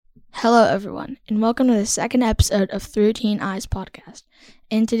Hello, everyone, and welcome to the second episode of Through Teen Eyes podcast.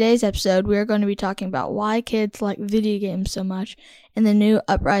 In today's episode, we are going to be talking about why kids like video games so much in the new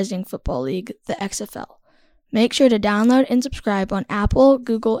Uprising Football League, the XFL. Make sure to download and subscribe on Apple,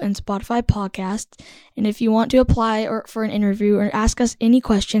 Google, and Spotify podcasts. And if you want to apply for an interview or ask us any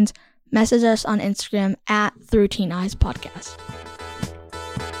questions, message us on Instagram at Through Teen Eyes podcast.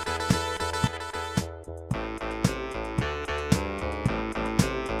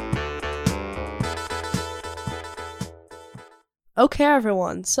 Okay,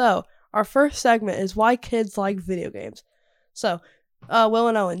 everyone. So, our first segment is why kids like video games. So, Will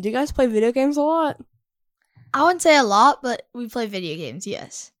and Owen, do you guys play video games a lot? I wouldn't say a lot, but we play video games,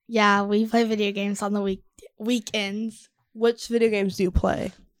 yes. Yeah, we play video games on the weekends. Which video games do you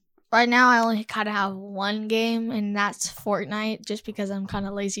play? Right now, I only kind of have one game, and that's Fortnite, just because I'm kind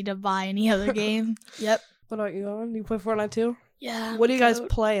of lazy to buy any other game. Yep. What about you, Owen? Do you play Fortnite too? Yeah. What do you guys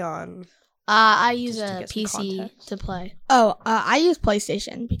play on? I use Just to a get some PC context. to play. I use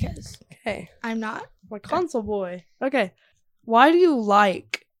PlayStation because Okay, I'm not. my console boy. Okay, why do you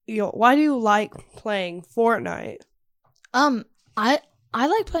like playing Fortnite? I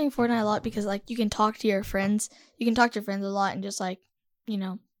like playing Fortnite a lot because you can talk to your friends. You can talk to your friends a lot and just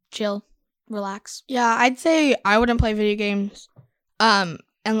chill, relax. Yeah, I'd say I wouldn't play video games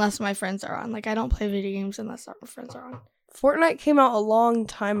unless my friends are on. I don't play video games unless our friends are on. Fortnite came out a long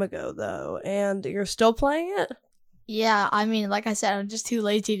time ago, though, and you're still playing it? Yeah, I mean, like I said, I'm just too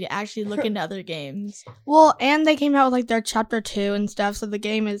lazy to actually look into other games. Well, and they came out with their chapter 2 and stuff, so the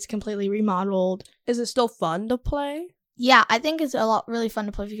game is completely remodeled. Is it still fun to play? Yeah, I think it's really fun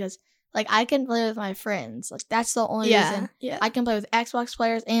to play because I can play with my friends. That's the only reason. Yeah. I can play with Xbox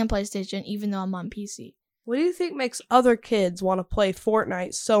players and PlayStation, even though I'm on PC. What do you think makes other kids want to play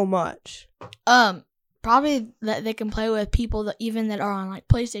Fortnite so much? Probably that they can play with people that are on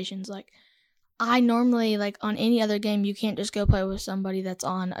PlayStations. I normally on any other game, you can't just go play with somebody that's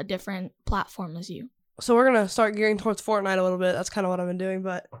on a different platform as you. So we're gonna start gearing towards Fortnite a little bit. That's kind of what I've been doing.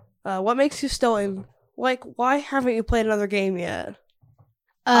 But what makes you still in? Why haven't you played another game yet?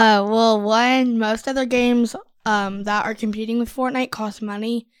 Well, one, most other games that are competing with Fortnite cost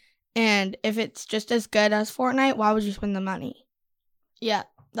money, and if it's just as good as Fortnite, why would you spend the money? Yeah,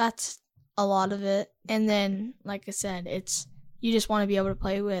 that's a lot of it. And then, like I said, you just want to be able to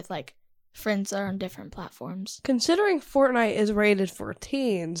play with friends that are on different platforms. Considering Fortnite is rated for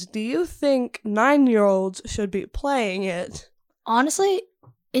teens, do you think 9-year-olds should be playing it? Honestly,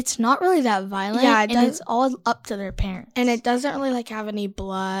 it's not really that violent. Yeah, and it's all up to their parents. And it doesn't really have any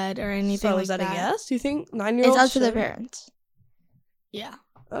blood or anything So like is that that. a yes? Do you think 9-year-olds It's up to their should? parents. Yeah.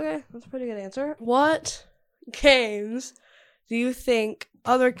 Okay, that's a pretty good answer. What games do you think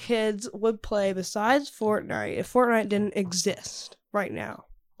other kids would play besides Fortnite if Fortnite didn't exist right now?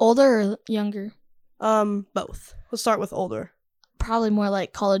 Older or younger? Both. Let's start with older. Probably more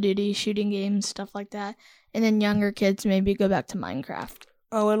like Call of Duty, shooting games, stuff like that. And then younger kids maybe go back to Minecraft.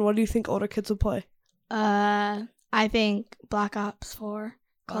 Owen, what do you think older kids would play? I think Black Ops 4.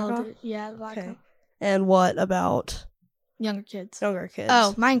 Black Ops? Yeah, Black Okay. Ops. And what about Younger kids. younger kids?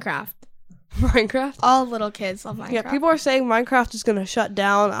 Oh, Minecraft. Minecraft? All little kids love Minecraft. Yeah, people are saying Minecraft is going to shut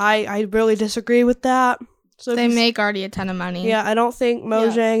down. I really disagree with that. So They make already a ton of money. Yeah, I don't think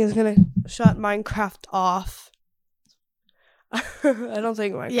Mojang is going to shut Minecraft off. I don't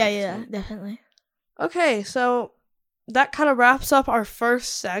think Minecraft. Yeah, definitely. Okay, so that kind of wraps up our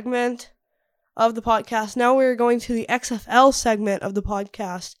first segment of the podcast. Now we're going to the XFL segment of the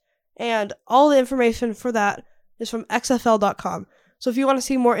podcast, and all the information for that is from xfl.com. So if you want to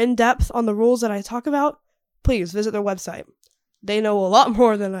see more in-depth on the rules that I talk about, please visit their website. They know a lot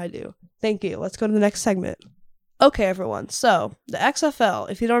more than I do. Thank you. Let's go to the next segment. Okay, everyone. So, the XFL,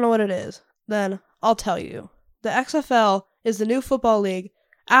 if you don't know what it is, then I'll tell you. The XFL is the new football league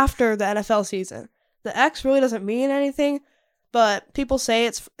after the NFL season. The X really doesn't mean anything, but people say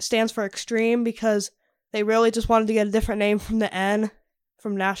it stands for extreme because they really just wanted to get a different name from the N,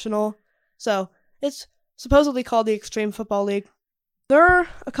 from national. So, it's supposedly called the Extreme Football League. There are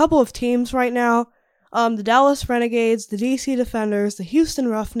a couple of teams right now. The Dallas Renegades, the DC Defenders, the Houston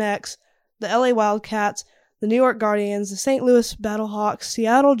Roughnecks, the LA Wildcats, the New York Guardians, the St. Louis Battlehawks,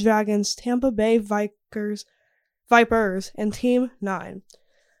 Seattle Dragons, Tampa Bay Vipers, and Team 9.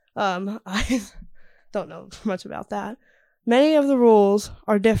 I don't know much about that. Many of the rules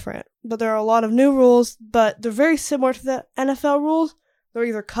are different, but there are a lot of new rules, but they're very similar to the NFL rules. They're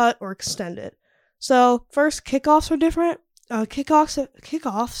either cut or extended. So, first, kickoffs are different.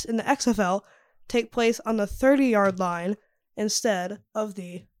 Kickoffs in the XFL take place on the 30-yard line instead of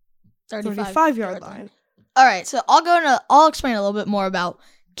the 35-yard line. All right, so I'll explain a little bit more about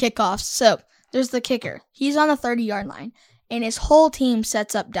kickoffs. So there's the kicker. He's on the 30-yard line, and his whole team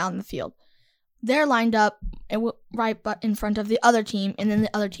sets up down the field. They're lined up right in front of the other team, and then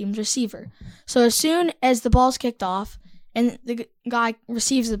the other team's receiver. So as soon as the ball's kicked off and the guy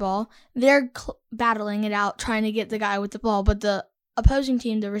receives the ball, they're battling it out, trying to get the guy with the ball. But the opposing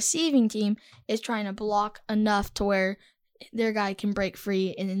team, the receiving team, is trying to block enough to where their guy can break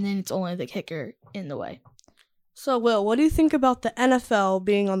free, and then it's only the kicker in the way. So, Will, what do you think about the NFL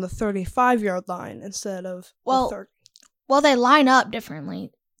being on the 35-yard line instead of the 30? Well, they line up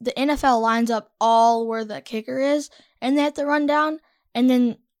differently. The NFL lines up all where the kicker is, and they have to run down, and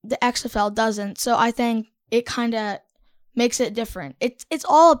then the XFL doesn't. So I think it kind of makes it different. It's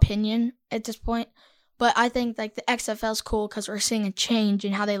all opinion at this point, but I think like the XFL's cool because we're seeing a change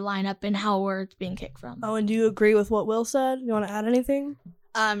in how they line up and how where it's being kicked from. Oh, and do you agree with what Will said? You want to add anything?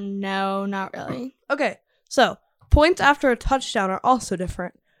 No, not really. Okay, so points after a touchdown are also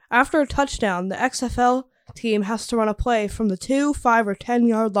different. After a touchdown, the XFL team has to run a play from the 2, 5, or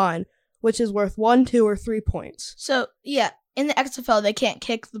 10-yard line, which is worth 1, 2, or 3 points. So, yeah, in the XFL, they can't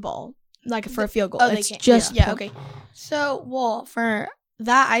kick the ball, like for a field goal. Oh, it's they can't. just Yeah, okay. So, well, for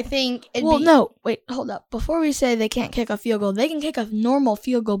that, I think no, wait, hold up. Before we say they can't kick a field goal, they can kick a normal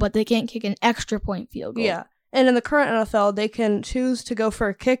field goal, but they can't kick an extra point field goal. Yeah, and in the current NFL, they can choose to go for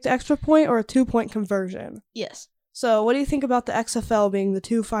a kicked extra point or a 2-point conversion. Yes. So, what do you think about the XFL being the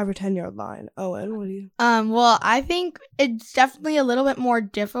 2, 5, or 10-yard line? Owen, what do you? Well, I think it's definitely a little bit more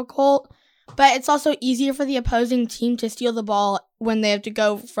difficult, but it's also easier for the opposing team to steal the ball when they have to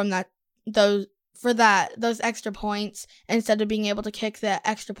go from those extra points instead of being able to kick the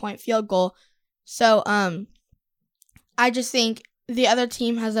extra point field goal. So, I just think the other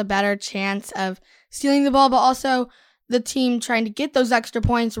team has a better chance of stealing the ball, but also the team trying to get those extra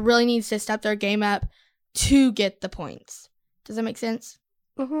points really needs to step their game up to get the points. Does that make sense?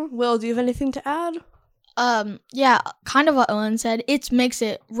 Mm-hmm. Will, do you have anything to add? Yeah, kind of what Owen said. It makes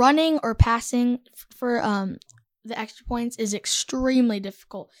it running or passing for the extra points is extremely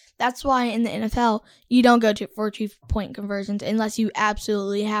difficult. That's why in the NFL you don't go for 2-point conversions unless you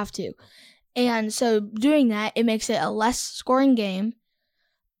absolutely have to. And so doing that, it makes it a less scoring game,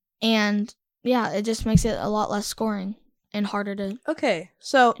 and yeah, it just makes it a lot less scoring and harder to. Okay,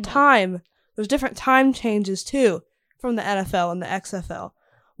 so time. There's different time changes, too, from the NFL and the XFL.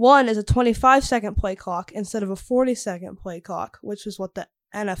 One is a 25-second play clock instead of a 40-second play clock, which is what the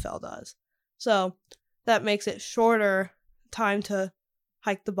NFL does. So that makes it shorter time to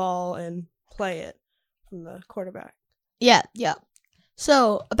hike the ball and play it from the quarterback. Yeah.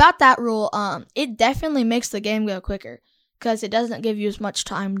 So about that rule, it definitely makes the game go quicker because it doesn't give you as much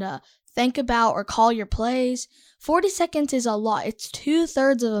time to think about or call your plays. 40 seconds is a lot. It's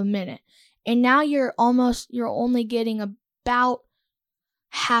 2/3 of a minute. And now you're only getting about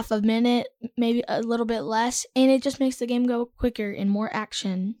half a minute, maybe a little bit less, and it just makes the game go quicker and more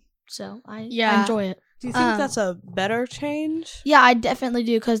action. So I enjoy it. Do you think that's a better change? Yeah, I definitely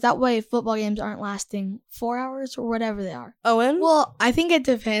do, because that way football games aren't lasting 4 hours or whatever they are. Owen? Well, I think it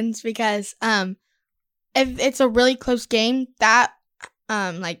depends because if it's a really close game, that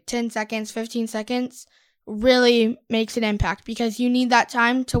like 10 seconds, 15 seconds really makes an impact because you need that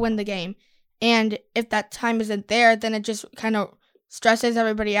time to win the game. And if that time isn't there, then it just kind of stresses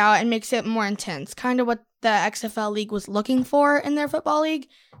everybody out and makes it more intense. Kind of what the XFL league was looking for in their football league,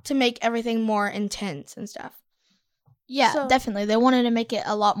 to make everything more intense and stuff. Yeah, definitely. They wanted to make it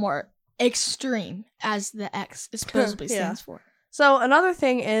a lot more extreme, as the X supposedly stands for. So another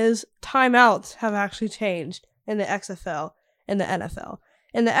thing is timeouts have actually changed in the XFL and the NFL.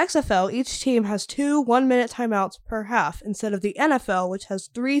 In the XFL, each team has 2 1-minute timeouts per half instead of the NFL, which has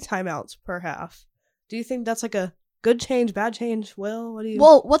 3 timeouts per half. Do you think that's like a good change, bad change? Will, what do you...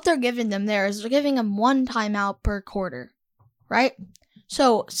 Well, what they're giving them there is they're giving them 1 timeout per quarter, right?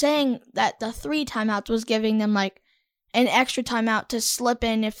 So saying that the 3 timeouts was giving them like an extra timeout to slip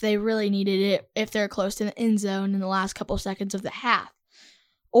in if they really needed it, if they're close to the end zone in the last couple seconds of the half.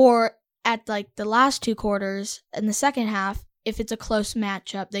 Or at like the last 2 quarters in the second half, if it's a close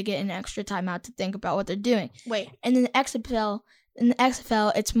matchup, they get an extra timeout to think about what they're doing. Wait. And in the XFL,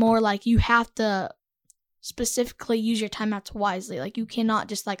 it's more like you have to specifically use your timeouts wisely. Like you cannot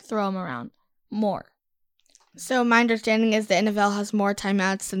just like throw them around more. So my understanding is the NFL has more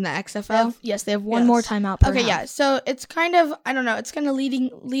timeouts than the XFL. They have one more timeout per half. Yeah. So it's kind of, I don't know, it's kind of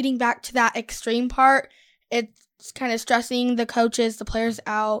leading back to that extreme part. It's kind of stressing the coaches, the players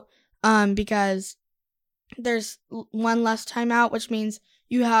out, because there's 1 less timeout, which means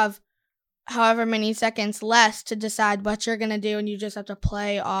you have however many seconds less to decide what you're gonna do, and you just have to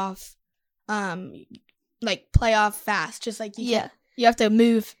play off fast, just like you can. You have to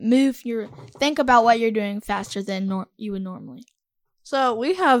think about what you're doing faster than you would normally. So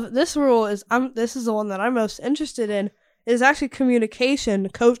we have this rule this is the one that I'm most interested in, is actually communication,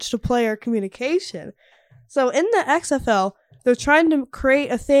 coach to player communication. So in the XFL, they're trying to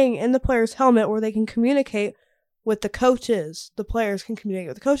create a thing in the player's helmet where they can communicate with the coaches. The players can communicate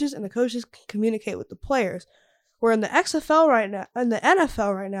with the coaches, and the coaches can communicate with the players. Where in the XFL right now, in the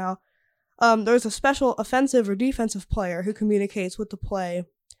NFL right now, there's a special offensive or defensive player who communicates with the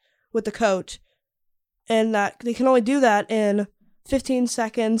coach, and that they can only do that in 15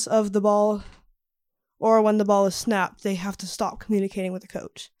 seconds of the ball, or when the ball is snapped, they have to stop communicating with the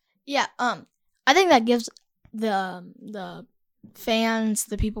coach. Yeah, I think that gives the fans,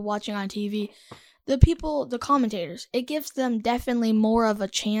 the people watching on TV, the commentators, it gives them definitely more of a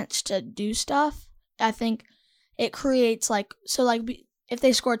chance to do stuff. I think it creates if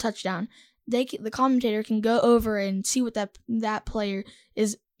they score a touchdown, the commentator can go over and see what that player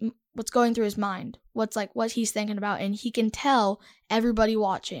is, what's going through his mind, what he's thinking about, and he can tell everybody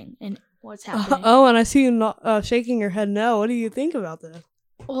watching and what's happening. And I see you shaking your head no. What do you think about this?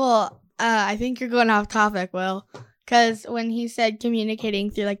 Well, I think you're going off topic, Will, because when he said communicating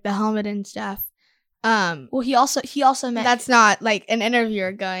through the helmet and stuff, well, he also meant that's not an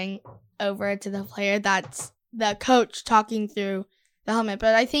interviewer going over to the player. That's the coach talking through the helmet.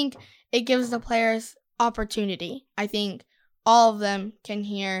 But I think it gives the players opportunity. I think all of them can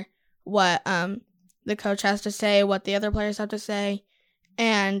hear what the coach has to say, what the other players have to say,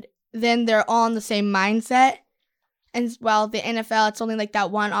 and then they're all in the same mindset. And while the NFL, it's only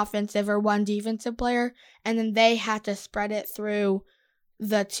that one offensive or one defensive player, and then they have to spread it through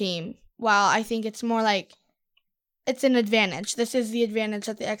the team. While I think it's more it's an advantage. This is the advantage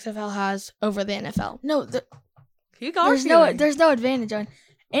that the XFL has over the NFL. No, there's no advantage on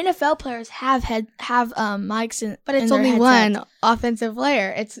NFL players have mics but it's in only their one offensive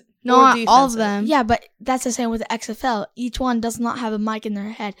player. It's not all of them. Yeah, but that's the same with the XFL. Each one does not have a mic in their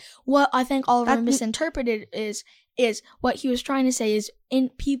head. What I think Oliver misinterpreted is what he was trying to say is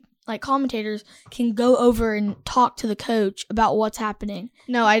commentators can go over and talk to the coach about what's happening.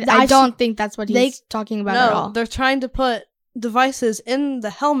 No, I don't think that's what he's talking about at all. No, they're trying to put devices in the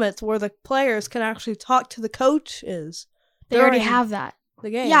helmets where the players can actually talk to the coaches. They already have that. The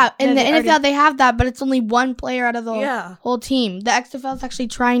game. Yeah, in the NFL they have that, but it's only one player out of the whole team. The XFL is actually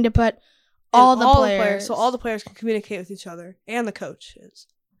trying to put all the players, so all the players can communicate with each other and the coaches.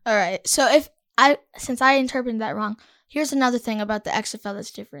 All right. So since I interpreted that wrong, here's another thing about the XFL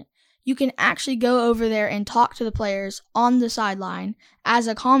that's different. You can actually go over there and talk to the players on the sideline as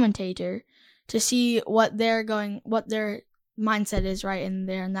a commentator to see what their mindset is right in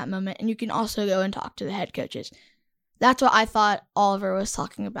there in that moment, and you can also go and talk to the head coaches. That's what I thought Oliver was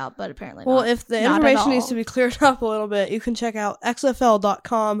talking about, but apparently not. Well, if the information needs to be cleared up a little bit, you can check out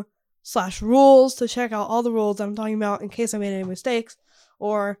xfl.com/rules to check out all the rules I'm talking about in case I made any mistakes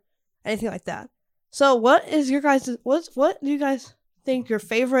or anything like that. So what do you guys think your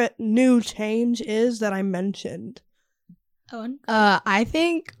favorite new change is that I mentioned? Owen? I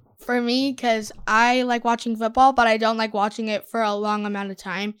think for me, because I like watching football, but I don't like watching it for a long amount of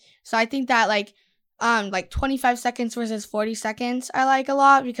time. So I think that 25 seconds versus 40 seconds I like a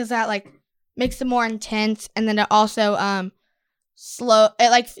lot, because that makes it more intense, and then it also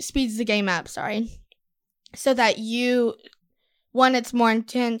speeds the game up, so that when it's more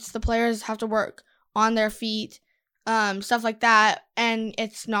intense, the players have to work on their feet, stuff like that, and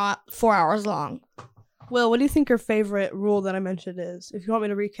it's not 4 hours long. Will, what do you think your favorite rule that I mentioned is? If you want me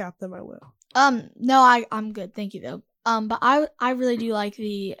to recap them, I will. No, I'm good, thank you though. But I really do like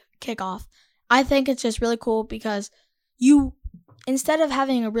the kickoff. I think it's just really cool because you, instead of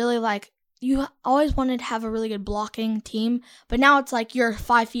having a really you always wanted to have a really good blocking team, but now it's you're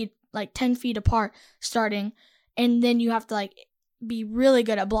 5 feet, 10 feet apart starting, and then you have to be really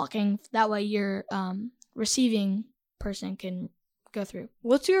good at blocking. That way your receiving person can go through.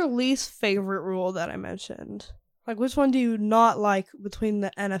 What's your least favorite rule that I mentioned? Which one do you not like between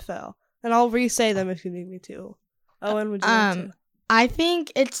the NFL? And I'll re-say them if you need me to. Owen, would you like to? I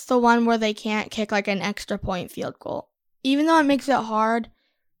think it's the one where they can't kick an extra point field goal. Even though it makes it hard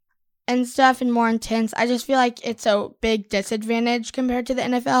and stuff and more intense, I just feel like it's a big disadvantage compared to the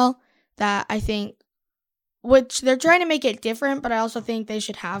NFL that I think, which they're trying to make it different, but I also think they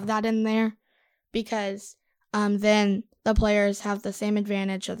should have that in there because then the players have the same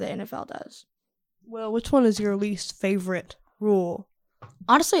advantage that the NFL does. Well, which one is your least favorite rule?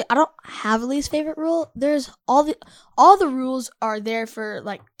 Honestly, I don't have a least favorite rule. There's all the rules are there for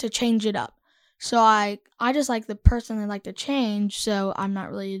to change it up. So I just like the person I like to change. So I'm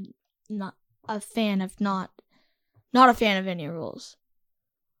not really not a fan of not not a fan of any rules.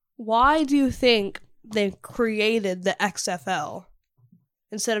 Why do you think they created the XFL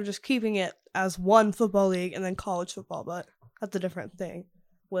instead of just keeping it as one football league and then college football? But that's a different thing.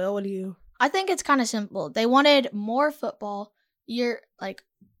 Will, what do you... I think it's kind of simple. They wanted more football year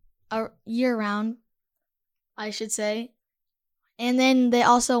round, I should say. And then they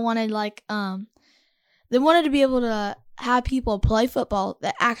also wanted they wanted to be able to have people play football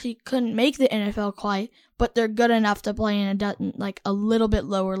that actually couldn't make the NFL quite, but they're good enough to play in a little bit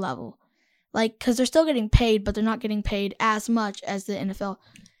lower level. Because they're still getting paid, but they're not getting paid as much as the NFL.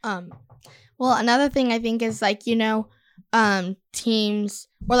 Well, another thing I think is teams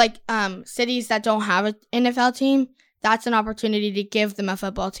or cities that don't have an NFL team, that's an opportunity to give them a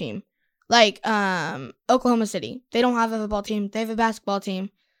football team. Oklahoma City, they don't have a football team. They have a basketball team,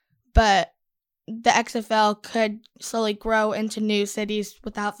 but the XFL could slowly grow into new cities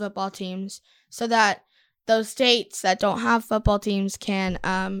without football teams so that those states that don't have football teams can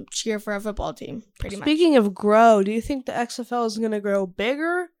cheer for a football team, pretty much. Speaking of grow, do you think the XFL is going to grow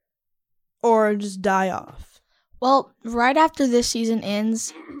bigger or just die off? Well, right after this season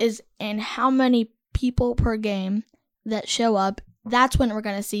ends is in how many people per game that show up. That's when we're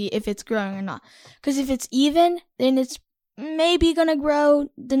going to see if it's growing or not. Because if it's even, then it's maybe going to grow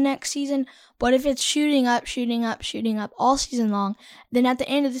the next season. But if it's shooting up all season long, then at the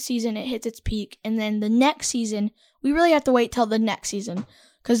end of the season, it hits its peak. And then the next season, we really have to wait till the next season.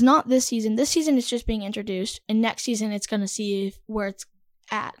 Because not this season. This season is just being introduced. And next season, it's going to see where it's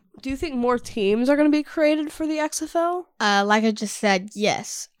at. Do you think more teams are going to be created for the XFL? Like I just said,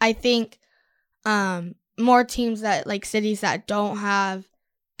 yes. I think more teams that cities that don't have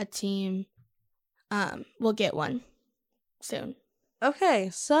a team will get one soon. Okay,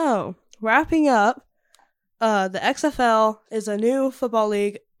 so wrapping up, the XFL is a new football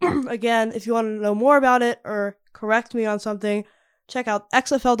league. Again, if you want to know more about it or correct me on something, check out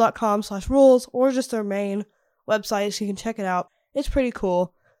xfl.com/rules or just their main website so you can check it out. It's pretty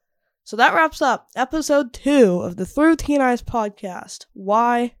cool. So that wraps up episode 2 of the Through Teen Eyes podcast.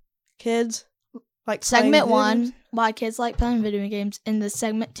 Why kids like segment playing 1, games? why kids like playing video games, and the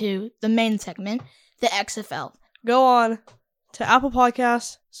segment 2, the main segment, the XFL. Go on to Apple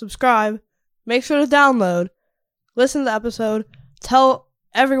Podcasts, subscribe, make sure to download, listen to the episode, tell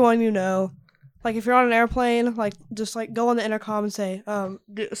everyone you know. If you're on an airplane, just go on the intercom and say,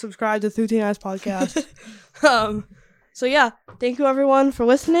 subscribe to Through Teen Eyes podcast. So yeah, thank you everyone for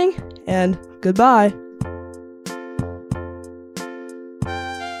listening, and goodbye.